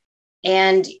coin.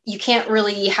 And you can't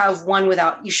really have one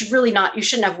you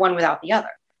shouldn't have one without the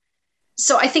other.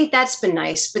 So I think that's been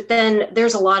nice. But then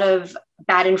there's a lot of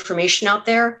bad information out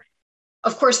there.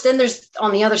 Of course, then there's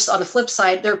on the flip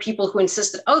side, there are people who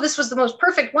insist that, this was the most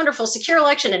perfect, wonderful, secure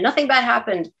election and nothing bad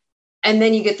happened. And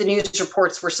then you get the news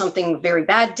reports where something very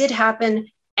bad did happen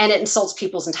and it insults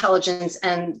people's intelligence,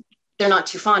 and they're not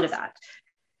too fond of that.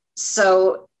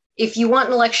 So if you want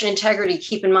an election integrity,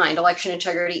 keep in mind, election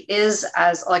integrity is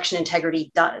as election integrity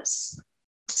does.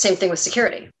 Same thing with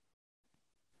security.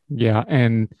 Yeah.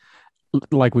 And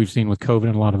like we've seen with COVID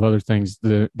and a lot of other things,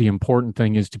 the important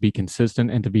thing is to be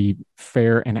consistent and to be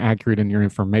fair and accurate in your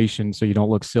information so you don't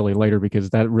look silly later, because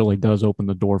that really does open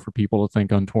the door for people to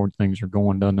think untoward things are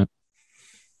going, doesn't it?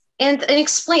 And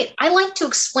I like to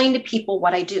explain to people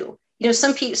what I do.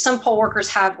 Some poll workers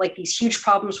have like these huge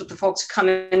problems with the folks who come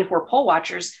in who are poll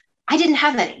watchers. I didn't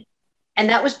have any. And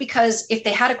that was because if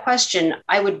they had a question,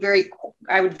 I would very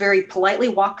politely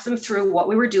walk them through what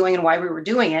we were doing and why we were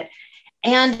doing it.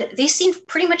 And they seemed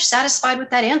pretty much satisfied with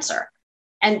that answer.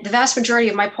 And the vast majority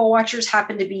of my poll watchers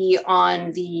happened to be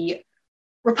on the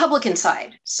Republican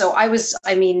side. So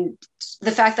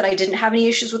the fact that I didn't have any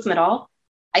issues with them at all,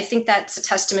 I think that's a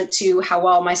testament to how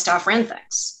well my staff ran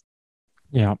things.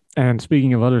 Yeah. And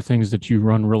speaking of other things that you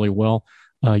run really well,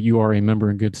 you are a member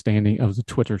in good standing of the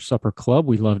Twitter Supper Club.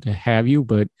 We love to have you,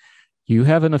 but you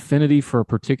have an affinity for a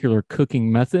particular cooking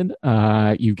method.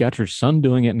 You've got your son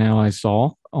doing it now, I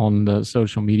saw on the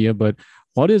social media, but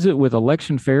what is it with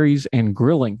election fairies and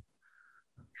grilling?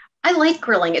 I like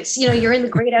grilling. It's, you're in the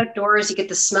great outdoors. You get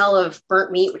the smell of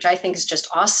burnt meat, which I think is just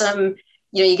awesome.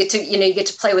 You get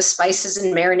to play with spices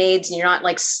and marinades, and you're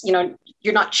not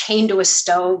you're not chained to a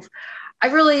stove.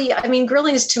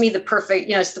 Grilling is to me the perfect,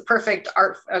 it's the perfect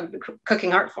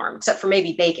cooking art form, except for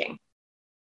maybe baking.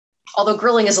 Although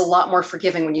grilling is a lot more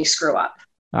forgiving when you screw up.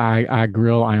 I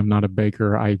grill. I am not a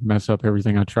baker. I mess up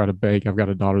everything I try to bake. I've got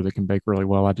a daughter that can bake really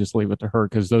well. I just leave it to her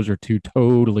because those are two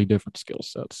totally different skill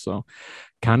sets. So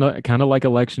kind of like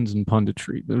elections and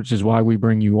punditry, which is why we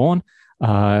bring you on.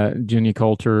 Jenny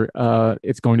Coulter,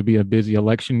 it's going to be a busy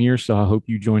election year, so I hope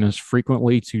you join us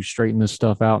frequently to straighten this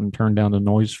stuff out and turn down the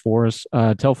noise for us.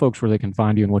 Tell folks where they can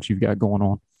find you and what you've got going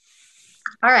on.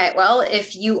 All right. Well,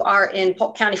 if you are in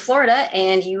Polk County, Florida,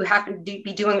 and you happen to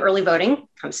be doing early voting,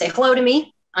 come say hello to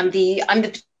me. I'm the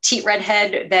petite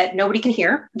redhead that nobody can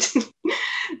hear.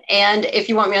 And if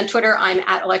you want me on Twitter, I'm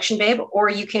at Election Babe, or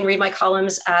you can read my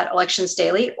columns at Elections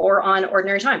Daily or on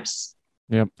Ordinary Times.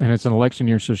 Yep. And it's an election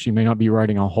year, so she may not be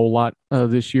writing a whole lot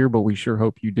this year, but we sure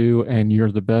hope you do. And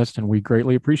you're the best. And we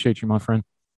greatly appreciate you, my friend.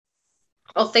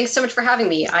 Well, thanks so much for having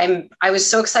me. I was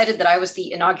so excited that I was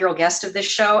the inaugural guest of this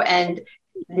show. And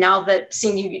now that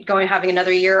seeing you going, having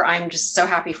another year, I'm just so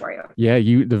happy for you. Yeah.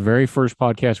 The very first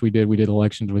podcast we did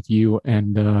elections with you,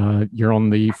 and you're on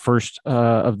the first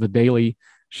of the daily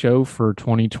show for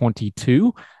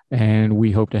 2022. And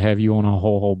we hope to have you on a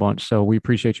whole bunch. So we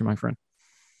appreciate you, my friend.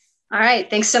 All right.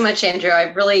 Thanks so much, Andrew.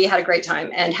 I really had a great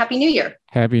time, and Happy New Year.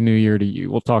 Happy New Year to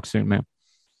you. We'll talk soon, man.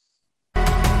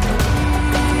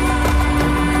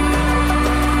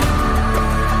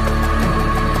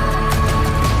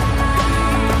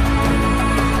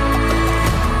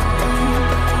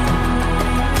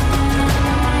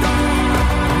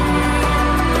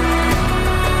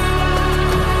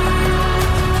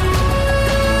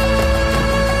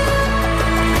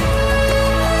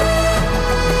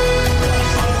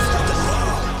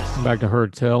 Back to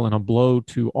Heard Tell, and a blow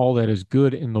to all that is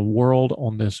good in the world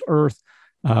on this earth.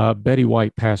 Betty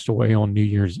White passed away on New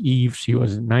Year's Eve. She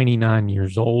was 99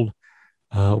 years old,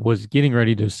 was getting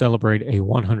ready to celebrate a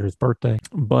 100th birthday,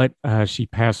 but she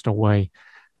passed away.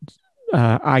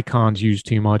 Icons used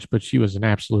too much, but she was an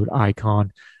absolute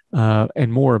icon.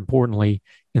 And more importantly,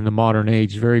 in the modern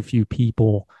age, very few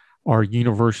people are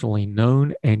universally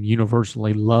known and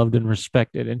universally loved and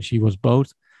respected, and she was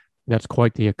both. That's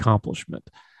quite the accomplishment.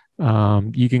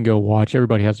 You can go watch.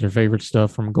 Everybody has their favorite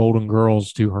stuff, from Golden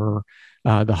Girls to her.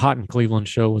 The Hot in Cleveland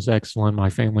show was excellent. My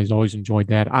family's always enjoyed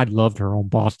that. I loved her on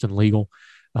Boston Legal,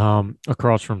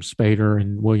 across from Spader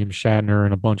and William Shatner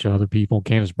and a bunch of other people.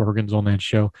 Candice Bergen's on that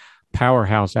show.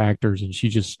 Powerhouse actors, and she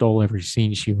just stole every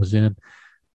scene she was in.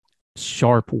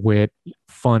 Sharp wit,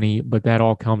 funny, but that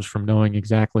all comes from knowing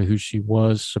exactly who she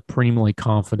was, supremely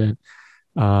confident.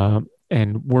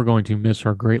 And we're going to miss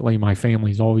her greatly. My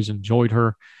family's always enjoyed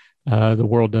her. The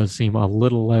world does seem a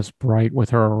little less bright with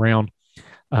her around.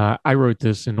 I wrote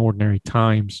this in Ordinary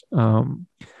Times,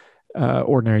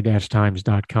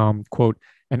 ordinary-times.com, quote,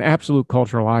 "An absolute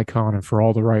cultural icon, and for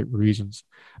all the right reasons.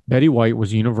 Betty White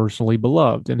was universally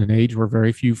beloved in an age where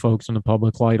very few folks in the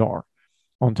public light are.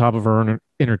 On top of her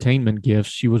entertainment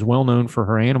gifts, she was well known for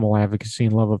her animal advocacy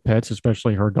and love of pets,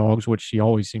 especially her dogs, which she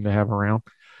always seemed to have around.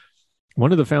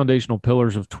 One of the foundational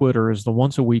pillars of Twitter is the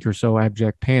once a week or so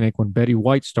abject panic when Betty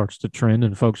White starts to trend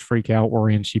and folks freak out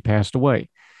worrying she passed away.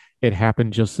 It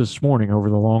happened just this morning over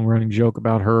the long-running joke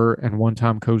about her and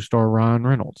one-time co-star Ryan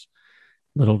Reynolds.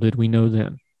 Little did we know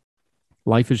then.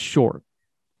 Life is short,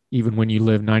 even when you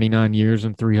live 99 years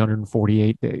and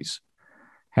 348 days.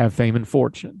 Have fame and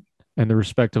fortune and the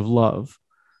respect of love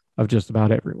of just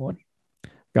about everyone.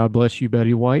 God bless you,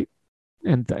 Betty White,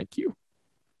 and thank you."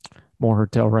 More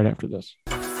Heard Tell right after this.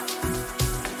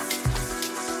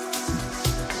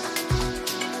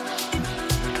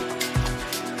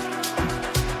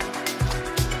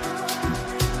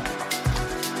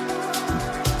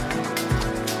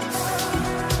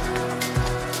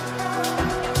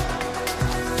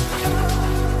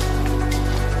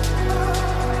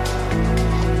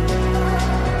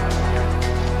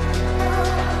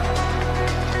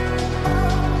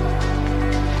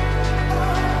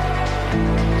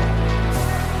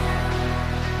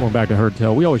 Going back to Heard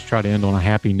Tell, we always try to end on a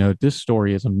happy note. This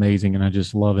story is amazing, and I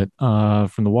just love it.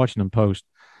 From the Washington Post,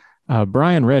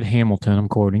 Brian Red Hamilton, I'm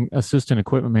quoting, assistant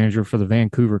equipment manager for the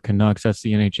Vancouver Canucks, that's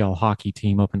the NHL hockey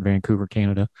team up in Vancouver,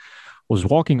 Canada, was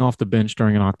walking off the bench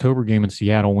during an October game in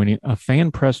Seattle when a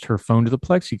fan pressed her phone to the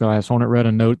plexiglass. On it read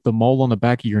a note, "The mole on the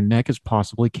back of your neck is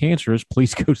possibly cancerous.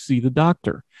 Please go see the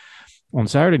doctor." On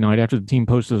Saturday night, after the team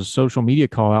posted a social media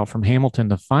call out from Hamilton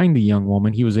to find the young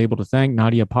woman, he was able to thank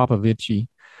Nadia Popovici,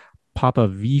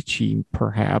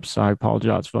 perhaps, I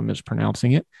apologize if I'm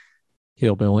mispronouncing it,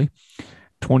 hillbilly,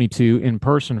 22, in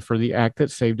person for the act that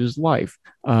saved his life.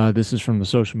 This is from the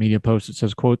social media post. It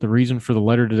says, quote, "The reason for the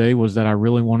letter today was that I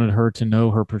really wanted her to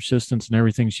know her persistence and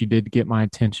everything she did to get my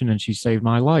attention, and she saved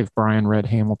my life," Brian Red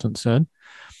Hamilton said.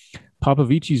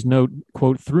 Popovici's note,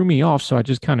 quote, "threw me off, so I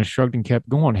just kind of shrugged and kept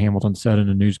going," Hamilton said in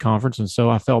a news conference. "And so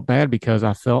I felt bad because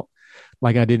I felt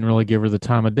like I didn't really give her the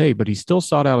time of day," but he still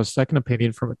sought out a second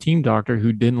opinion from a team doctor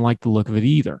who didn't like the look of it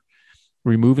either.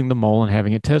 Removing the mole and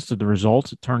having it tested, the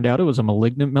results, it turned out it was a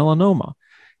malignant melanoma.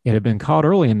 It had been caught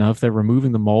early enough that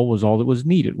removing the mole was all that was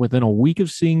needed. Within a week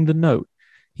of seeing the note,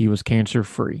 he was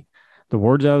cancer-free. The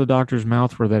words out of the doctor's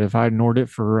mouth were that if I ignored it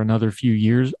for another few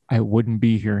years, I wouldn't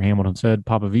be here, Hamilton said.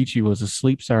 Popovici was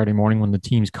asleep Saturday morning when the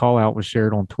team's call-out was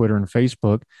shared on Twitter and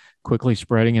Facebook. quickly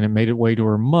spreading, and it made its way to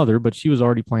her mother, but she was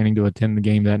already planning to attend the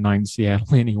game that night in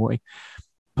Seattle anyway.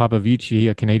 Popovici,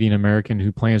 a Canadian-American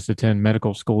who plans to attend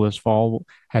medical school this fall,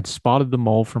 had spotted the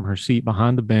mole from her seat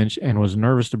behind the bench and was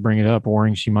nervous to bring it up,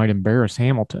 worrying she might embarrass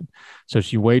Hamilton. So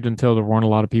she waited until there weren't a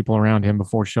lot of people around him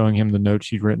before showing him the note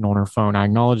she'd written on her phone. I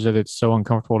acknowledge that it's so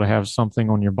uncomfortable to have something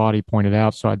on your body pointed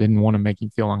out, so I didn't want to make you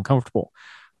feel uncomfortable,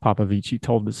 Popovici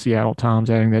told the Seattle Times,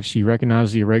 adding that she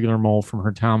recognized the irregular mole from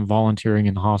her time volunteering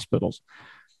in hospitals.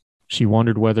 She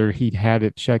wondered whether he'd had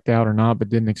it checked out or not, but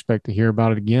didn't expect to hear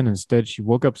about it again. Instead, she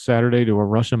woke up Saturday to a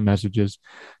rush of messages.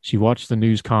 She watched the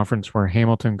news conference where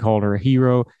Hamilton called her a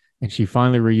hero, and she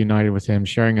finally reunited with him,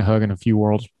 sharing a hug and a few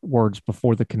words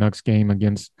before the Canucks game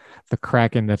against the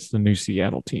Kraken. That's the new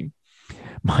Seattle team.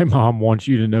 My mom wants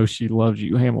you to know she loves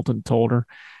you, Hamilton told her.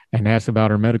 And asked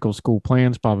about her medical school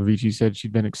plans, Popovici said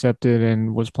she'd been accepted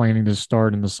and was planning to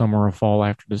start in the summer or fall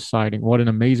after deciding. What an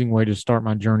amazing way to start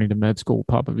my journey to med school,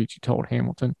 Popovici told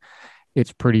Hamilton.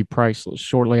 It's pretty priceless.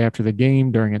 Shortly after the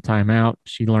game, during a timeout,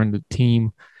 she learned the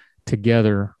team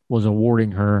together was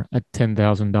awarding her a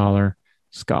 $10,000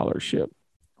 scholarship.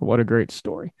 What a great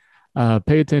story.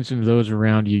 Pay attention to those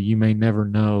around you. You may never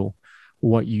know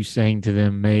what you saying to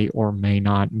them may or may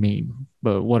not mean.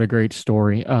 But what a great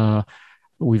story.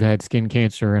 We've had skin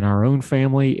cancer in our own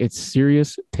family. It's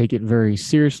serious. Take it very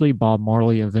seriously. Bob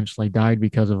Marley eventually died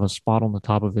because of a spot on the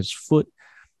top of his foot.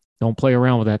 Don't play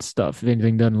around with that stuff. If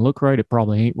anything doesn't look right, it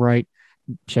probably ain't right.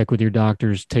 Check with your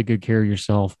doctors. Take good care of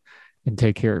yourself and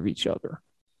take care of each other.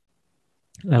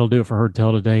 That'll do it for Heard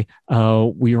Tell today.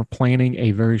 We are planning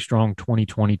a very strong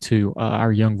 2022.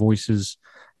 Our Young Voices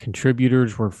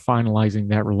contributors, we're finalizing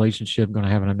that relationship. Going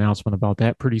to have an announcement about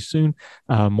that pretty soon.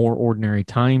 More Ordinary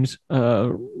Times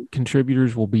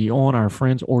contributors will be on our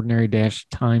friends,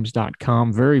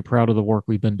 ordinary-times.com. Very proud of the work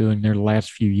we've been doing there the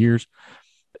last few years.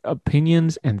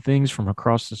 Opinions and things from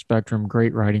across the spectrum.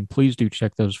 Great writing. Please do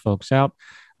check those folks out.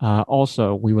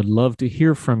 Also, we would love to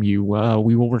hear from you.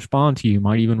 We will respond to you.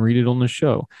 Might even read it on the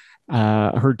show.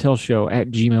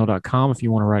 heardtellshow@gmail.com. If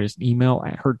you want to write us an email,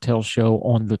 at heardtellshow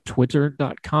on the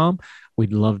twitter.com.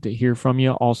 We'd love to hear from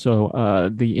you.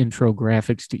 Also, the intro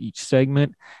graphics to each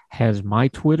segment has my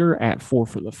Twitter at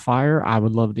 4forthefire. I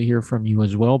would love to hear from you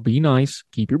as well. Be nice,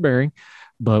 keep your bearing,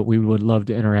 but we would love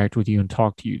to interact with you and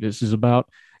talk to you. This is about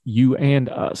you and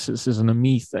us. This isn't a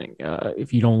me thing.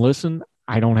 If you don't listen,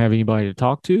 I don't have anybody to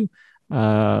talk to.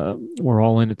 We're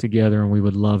all in it together, and we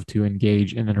would love to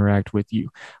engage and interact with you.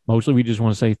 Mostly, we just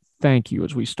want to say thank you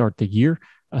as we start the year.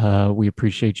 We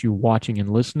appreciate you watching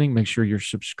and listening. Make sure you're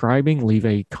subscribing. Leave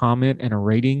a comment and a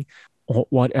rating on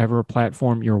whatever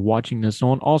platform you're watching this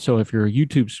on. Also, if you're a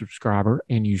YouTube subscriber,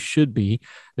 and you should be,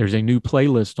 there's a new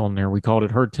playlist on there. We called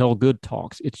it Heard Tell Good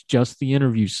Talks. It's just the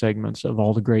interview segments of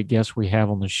all the great guests we have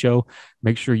on the show.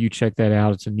 Make sure you check that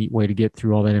out. It's a neat way to get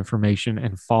through all that information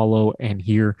and follow and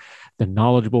hear the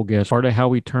knowledgeable guests. Part of how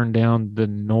we turn down the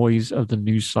noise of the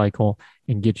news cycle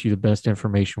and get you the best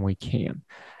information we can.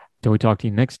 Till we talk to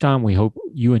you next time, we hope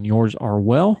you and yours are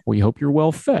well. We hope you're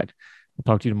well fed.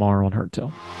 We'll talk to you tomorrow on Heard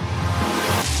Tell.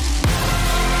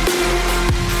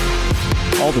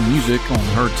 All the music on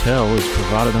Heard Tell is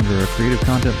provided under a Creative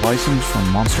Content license from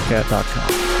monstercat.com.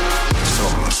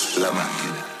 Somos la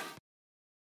máquina.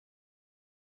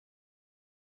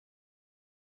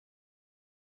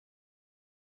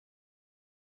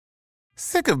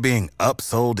 Sick of being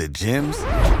upsold at gyms?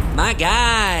 My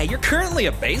guy, you're currently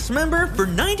a base member? For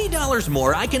 $90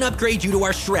 more, I can upgrade you to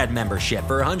our Shred membership.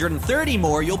 For $130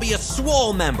 more, you'll be a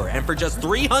Swole member. And for just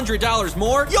 $300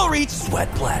 more, you'll reach Sweat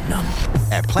Platinum.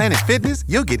 At Planet Fitness,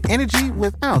 you'll get energy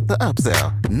without the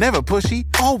upsell. Never pushy,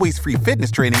 always free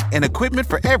fitness training and equipment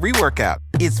for every workout.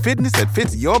 It's fitness that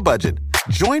fits your budget.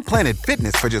 Join Planet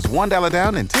Fitness for just $1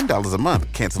 down and $10 a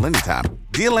month. Cancel anytime.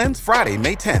 Deal ends Friday,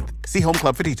 May 10th. See Home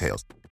Club for details.